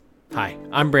Hi,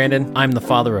 I'm Brandon. I'm the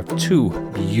father of two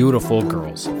beautiful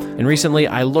girls. And recently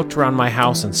I looked around my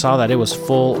house and saw that it was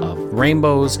full of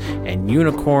rainbows and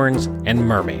unicorns and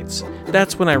mermaids.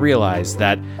 That's when I realized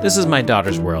that this is my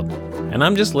daughter's world, and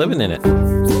I'm just living in it.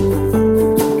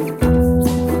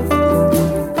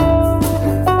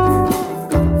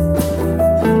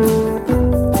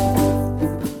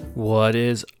 What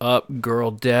is up,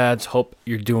 girl dads? Hope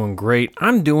you're doing great.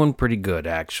 I'm doing pretty good,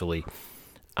 actually.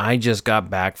 I just got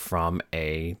back from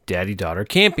a daddy-daughter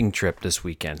camping trip this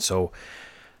weekend, so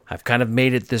I've kind of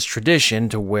made it this tradition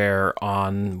to where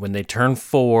when they turn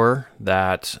 4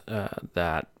 that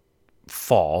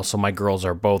fall, so my girls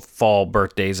are both fall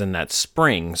birthdays and that's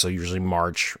spring, so usually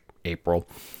March, April,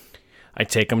 I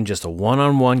take them just a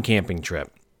one-on-one camping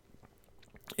trip,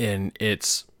 and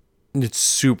it's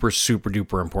super, super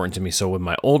duper important to me. So with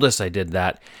my oldest, I did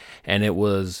that, and it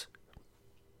was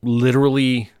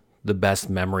literally the best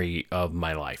memory of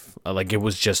my life. Like, it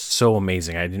was just so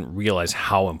amazing. I didn't realize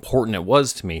how important it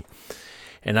was to me.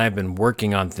 And I've been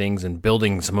working on things and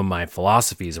building some of my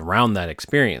philosophies around that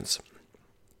experience.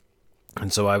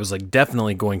 And so I was like,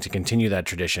 definitely going to continue that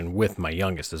tradition with my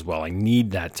youngest as well. I need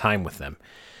that time with them.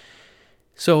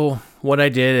 So what I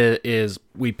did is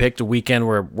we picked a weekend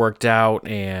where it worked out,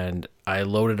 and I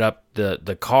loaded up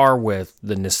the car with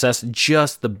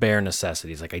just the bare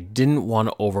necessities. Like, I didn't want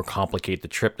to overcomplicate the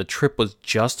trip. The trip was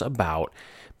just about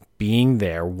being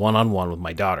there one-on-one with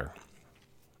my daughter.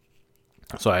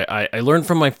 So I learned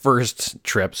from my first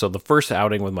trip. So the first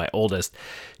outing with my oldest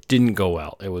didn't go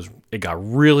well. It got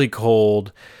really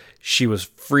cold. She was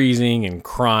freezing and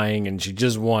crying, and she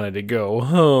just wanted to go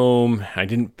home. I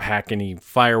didn't pack any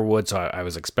firewood, so I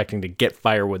was expecting to get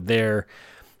firewood there,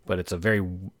 but it's a very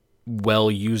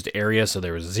well-used area, so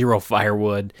there was zero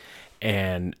firewood,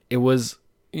 and it was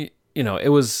a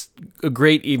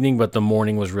great evening, but the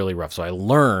morning was really rough. So I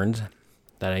learned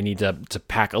that I need to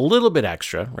pack a little bit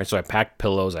extra, right? So I packed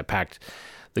pillows, I packed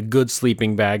the good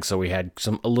sleeping bag, so we had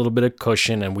a little bit of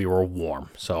cushion, and we were warm.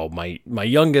 So my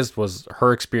youngest,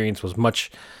 her experience was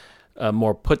much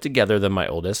more put together than my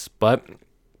oldest, but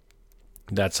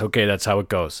that's okay. That's how it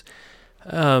goes.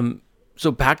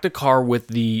 So pack the car with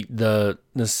the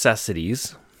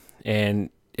necessities, and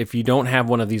if you don't have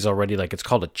one of these already, like, it's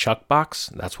called a chuck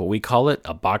box. That's what we call it,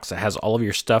 a box that has all of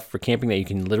your stuff for camping that you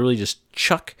can literally just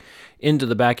chuck into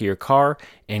the back of your car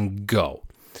and go.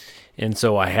 And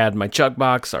so I had my chuck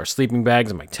box, our sleeping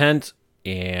bags, and my tent,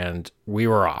 and we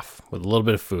were off with a little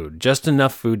bit of food, just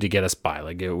enough food to get us by.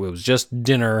 Like, it was just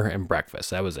dinner and breakfast.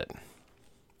 That was it.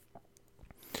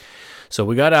 So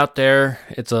we got out there.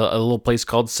 It's a little place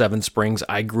called Seven Springs.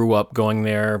 I grew up going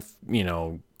there,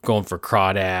 going for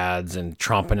crawdads and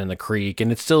tromping in the creek,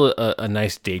 and it's still a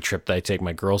nice day trip that I take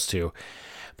my girls to.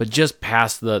 But just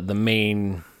past the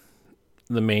main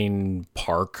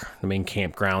park, the main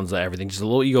campgrounds, everything,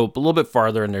 you go a little bit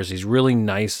farther, and there's these really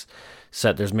nice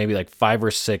there's maybe like 5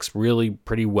 or 6 really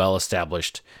pretty well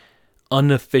established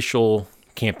unofficial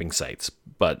camping sites,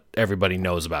 but everybody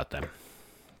knows about them.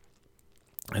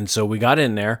 And so we got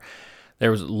in there.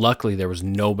 Luckily there was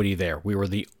nobody there. We were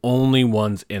the only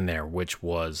ones in there, which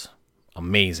was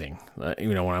amazing.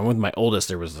 When I went with my oldest,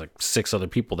 there was like 6 other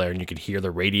people there, and you could hear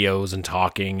the radios and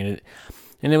talking, and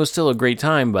it was still a great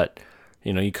time, but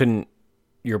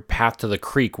your path to the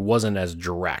creek wasn't as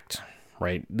direct,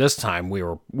 right? This time we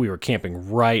were camping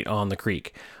right on the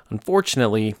creek.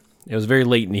 Unfortunately, it was very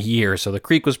late in the year, so the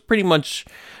creek was pretty much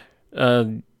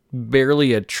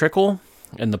barely a trickle,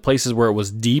 and the places where it was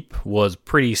deep was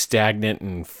pretty stagnant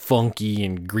and funky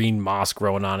and green moss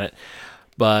growing on it.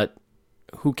 But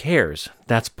who cares?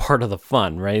 That's part of the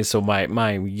fun, right? So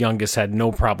my youngest had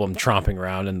no problem tromping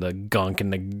around in the gunk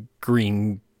and the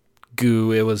green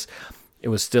goo. It was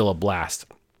still a blast.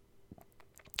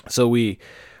 So we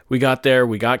got there,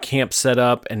 we got camp set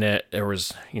up, and there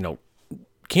was,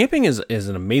 camping is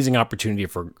an amazing opportunity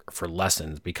for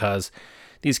lessons, because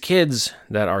these kids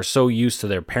that are so used to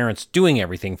their parents doing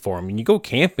everything for them, and you go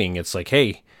camping, it's like,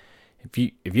 hey, if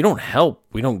you don't help,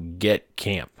 we don't get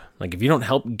camp. Like, if you don't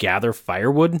help gather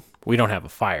firewood, we don't have a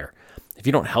fire. If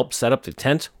you don't help set up the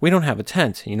tent, we don't have a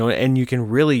tent, and you can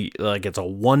really, like, it's a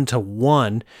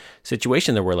one-to-one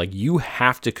situation there where, like, you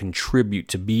have to contribute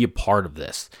to be a part of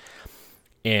this.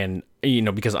 And,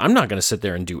 because I'm not going to sit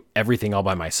there and do everything all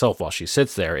by myself while she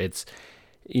sits there. It's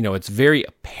very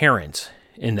apparent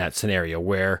in that scenario,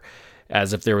 where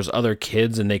as if there was other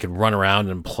kids and they could run around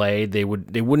and play, they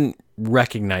wouldn't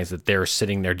recognize that they're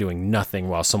sitting there doing nothing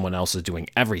while someone else is doing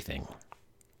everything.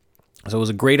 So it was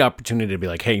a great opportunity to be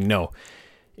like, hey, no,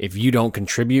 if you don't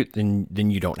contribute, then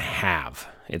you don't have.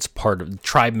 It's part of the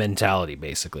tribe mentality,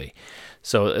 basically.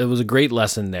 So it was a great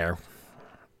lesson there.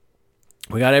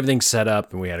 We got everything set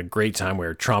up and we had a great time. We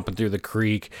were tromping through the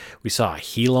creek. We saw a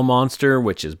Gila monster,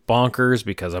 which is bonkers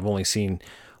because I've only seen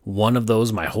one of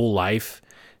those my whole life.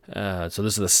 So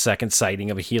this is the second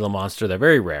sighting of a Gila monster. They're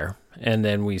very rare. And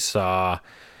then we saw,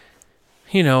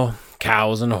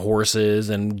 cows and horses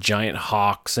and giant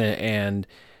hawks and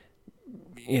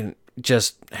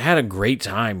just had a great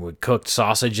time. We cooked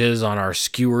sausages on our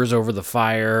skewers over the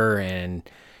fire and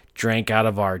drank out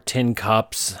of our tin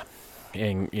cups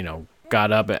and,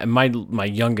 got up. And my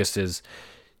youngest is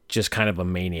just kind of a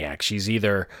maniac. She's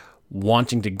either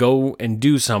wanting to go and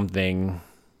do something.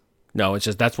 No, it's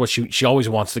just that's what she always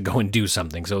wants to go and do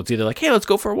something. So it's either like, hey, let's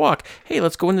go for a walk. Hey,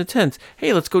 let's go in the tents.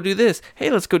 Hey, let's go do this. Hey,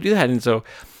 let's go do that. And so,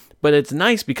 but it's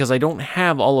nice because I don't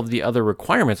have all of the other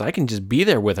requirements. I can just be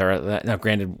there with her. Now,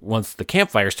 granted, once the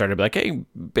campfire started, I'd be like, hey,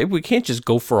 babe, we can't just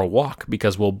go for a walk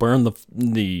because we'll burn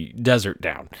the desert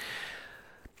down.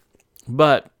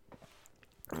 But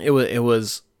it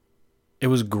was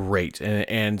great.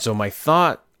 And so my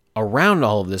thought around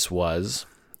all of this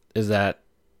is that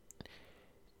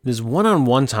this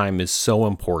one-on-one time is so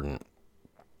important.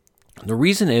 The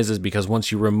reason is because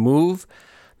once you remove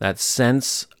that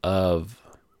sense of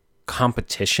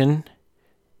competition,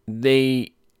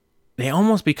 they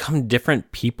almost become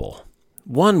different people.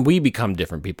 One, we become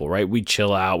different people, right? We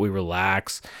chill out, we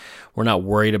relax, we're not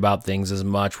worried about things as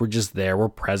much. We're just there, we're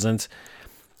present.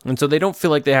 And so they don't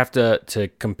feel like they have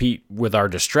to compete with our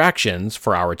distractions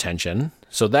for our attention.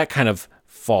 So that kind of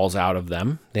falls out of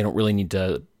them. They don't really need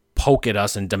to poke at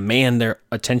us and demand their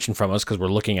attention from us because we're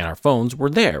looking at our phones. We're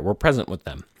there. We're present with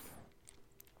them.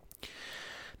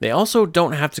 They also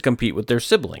don't have to compete with their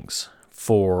siblings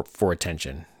for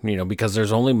attention, because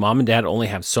there's only mom and dad only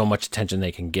have so much attention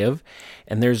they can give.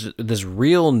 And there's this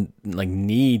real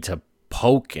need to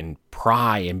poke and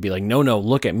pry and be like, no,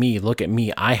 look at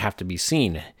me, I have to be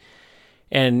seen.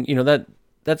 And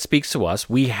that speaks to us.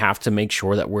 We have to make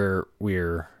sure that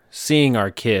we're seeing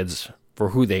our kids for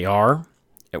who they are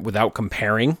without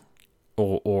comparing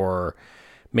or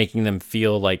making them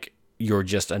feel like you're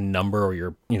just a number or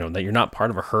you're that you're not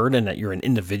part of a herd and that you're an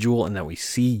individual and that we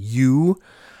see you.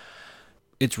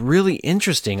 It's really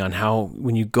interesting on how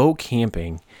when you go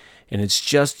camping and it's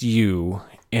just you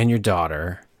and your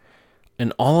daughter,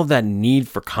 and all of that need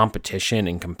for competition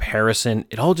and comparison,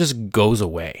 it all just goes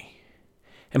away.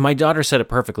 And my daughter said it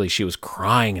perfectly. She was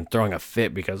crying and throwing a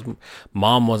fit because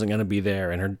mom wasn't going to be there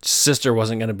and her sister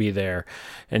wasn't going to be there,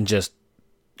 and just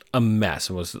a mess.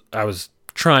 I was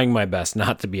trying my best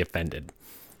not to be offended.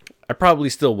 I probably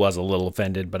still was a little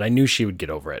offended, but I knew she would get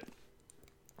over it.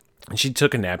 And she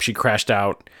took a nap. She crashed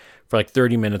out for like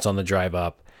 30 minutes on the drive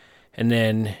up. And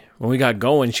then when we got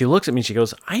going, she looks at me and she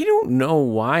goes, I don't know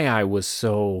why I was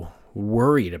so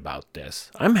worried about this.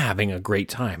 I'm having a great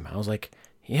time. I was like,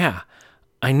 yeah,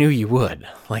 I knew you would.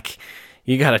 Like,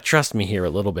 you got to trust me here a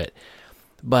little bit.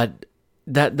 But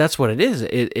that's what it is.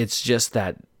 It's just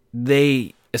that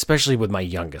they, especially with my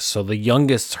youngest. So the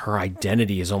youngest, her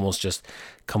identity is almost just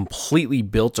completely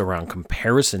built around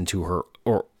comparison to her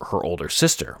or her older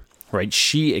sister, right?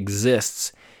 She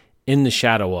exists in the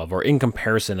shadow of, or in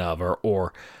comparison of,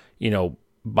 or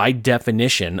by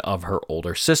definition of her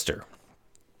older sister.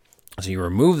 So you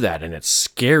remove that and it's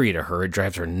scary to her. It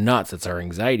drives her nuts. It's our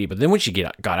anxiety. But then when she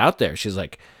got out there, she's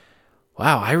like,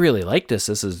 wow, I really like this.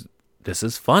 This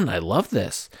is fun. I love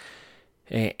this.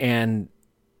 And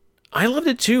I loved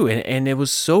it too. And it was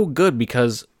so good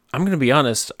because I'm going to be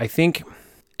honest. I think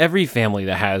every family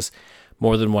that has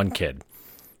more than one kid,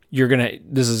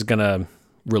 this is going to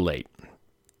relate.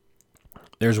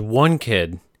 There's one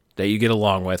kid that you get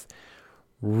along with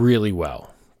really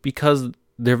well because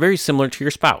they're very similar to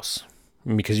your spouse.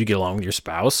 And because you get along with your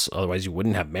spouse, otherwise you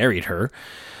wouldn't have married her.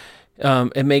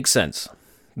 It makes sense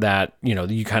that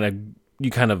you kind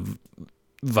of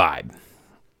vibe.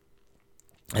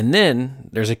 And then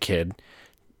there's a kid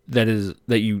that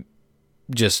you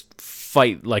just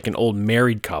fight like an old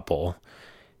married couple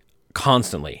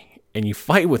constantly, and you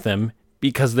fight with them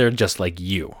because they're just like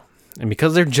you. And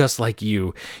because they're just like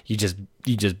you just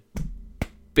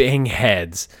bang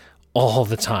heads all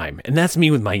the time. And that's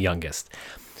me with my youngest.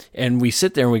 And we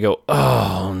sit there and we go,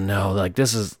 oh no, like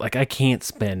this is like, I can't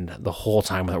spend the whole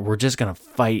time with her. We're just going to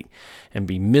fight and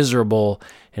be miserable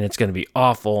and it's going to be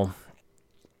awful.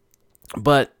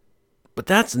 But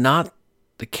that's not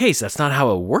the case. That's not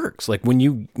how it works. Like when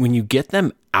you get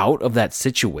them out of that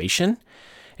situation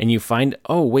and you find,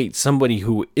 oh wait, somebody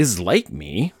who is like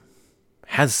me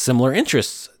has similar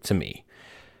interests to me,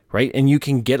 right? And you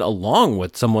can get along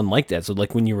with someone like that. So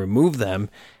like when you remove them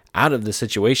out of the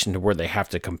situation to where they have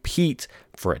to compete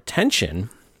for attention,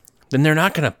 then they're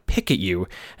not going to pick at you,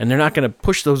 and they're not going to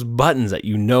push those buttons that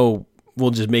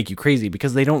will just make you crazy,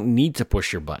 because they don't need to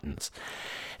push your buttons.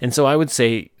 And so I would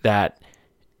say that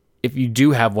if you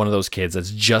do have one of those kids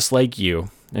that's just like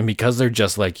you, and because they're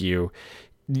just like you,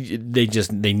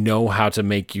 they know how to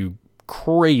make you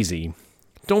crazy,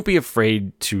 don't be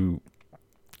afraid to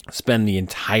spend the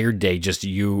entire day just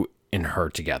you and her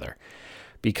together.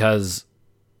 Because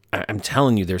I'm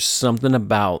telling you, there's something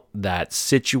about that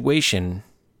situation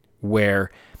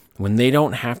where when they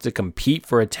don't have to compete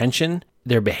for attention,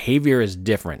 their behavior is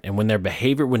different. And when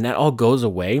that all goes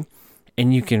away,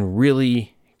 and you can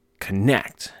really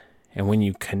connect. And when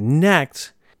you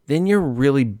connect, then you're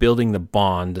really building the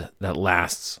bond that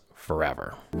lasts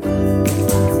forever.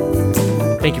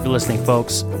 Thank you for listening,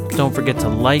 folks. Don't forget to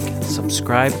like,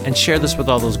 subscribe, and share this with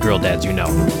all those girl dads you know.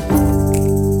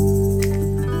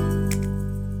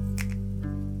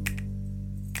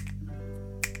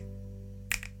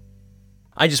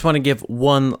 I just want to give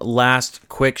one last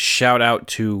quick shout out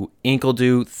to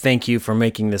Inkledo. Thank you for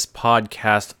making this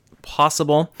podcast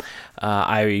possible.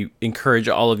 I encourage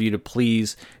all of you to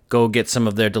please go get some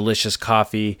of their delicious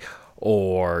coffee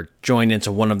or join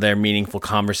into one of their meaningful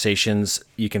conversations.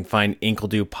 You can find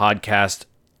Inkledo Podcast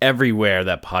everywhere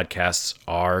that podcasts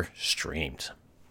are streamed.